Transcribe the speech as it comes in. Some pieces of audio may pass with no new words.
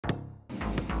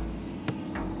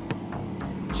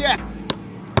check.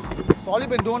 So all you've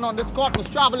been doing on this court was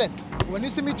traveling. When you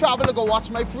see me travel to go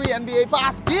watch my free NBA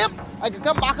pass game, I can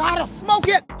come back harder, smoke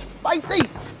it, spicy.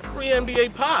 Free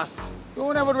NBA pass.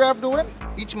 You know what Rev doing?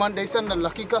 Each month they send a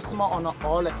lucky customer on an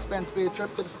all-expense-paid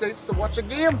trip to the States to watch a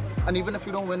game. And even if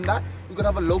you don't win that, you could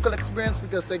have a local experience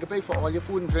because they can pay for all your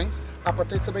food and drinks and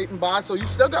participate in bars, so you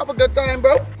still can have a good time,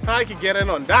 bro. I could get in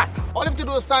on that. All you have to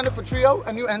do is sign up for Trio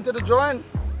and you enter the drawing.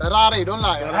 Ferrari, don't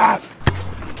lie.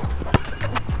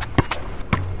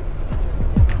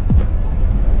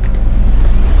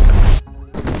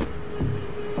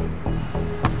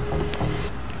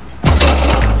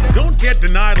 Get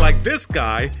denied like this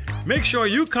guy, make sure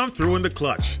you come through in the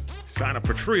clutch. Sign up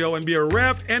for Trio and be a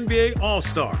REV NBA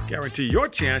All-Star. Guarantee your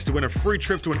chance to win a free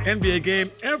trip to an NBA game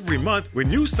every month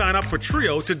when you sign up for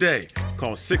Trio today.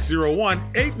 Call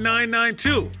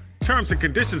 601-8992. Terms and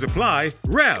conditions apply.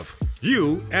 REV,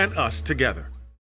 you and us together.